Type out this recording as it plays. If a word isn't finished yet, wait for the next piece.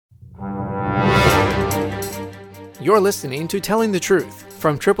You're listening to Telling the Truth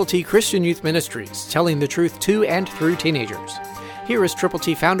from Triple T Christian Youth Ministries, telling the truth to and through teenagers. Here is Triple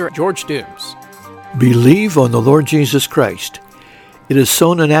T founder George Dooms. Believe on the Lord Jesus Christ. It is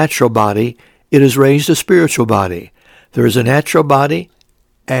sown a natural body, it is raised a spiritual body. There is a natural body,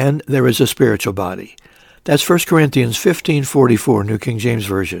 and there is a spiritual body. That's 1 Corinthians 15:44, New King James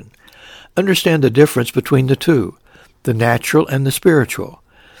Version. Understand the difference between the two, the natural and the spiritual.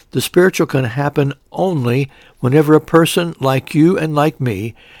 The spiritual can happen only whenever a person like you and like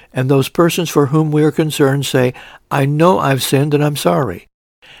me, and those persons for whom we are concerned, say, I know I've sinned and I'm sorry.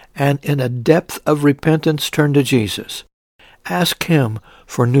 And in a depth of repentance, turn to Jesus. Ask Him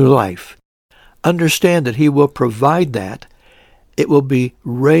for new life. Understand that He will provide that. It will be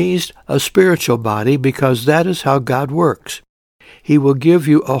raised a spiritual body because that is how God works. He will give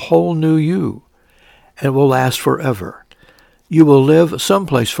you a whole new you, and it will last forever. You will live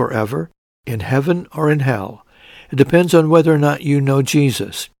someplace forever, in heaven or in hell. It depends on whether or not you know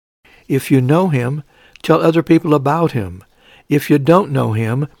Jesus. If you know Him, tell other people about Him. If you don't know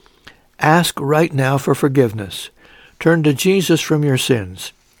Him, ask right now for forgiveness. Turn to Jesus from your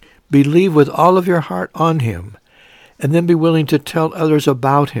sins. Believe with all of your heart on Him, and then be willing to tell others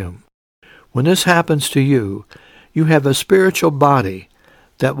about Him. When this happens to you, you have a spiritual body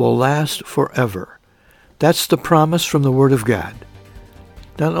that will last forever. That's the promise from the Word of God.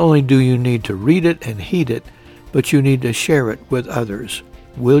 Not only do you need to read it and heed it, but you need to share it with others.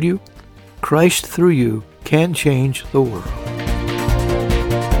 Will you? Christ through you can change the world.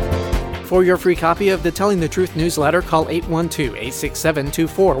 For your free copy of the Telling the Truth newsletter, call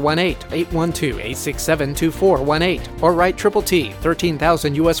 812-867-2418, 812-867-2418, or write Triple T,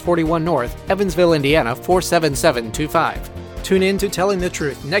 13,000 U.S. 41 North, Evansville, Indiana, 47725. Tune in to Telling the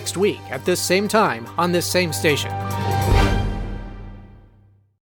Truth next week at this same time on this same station.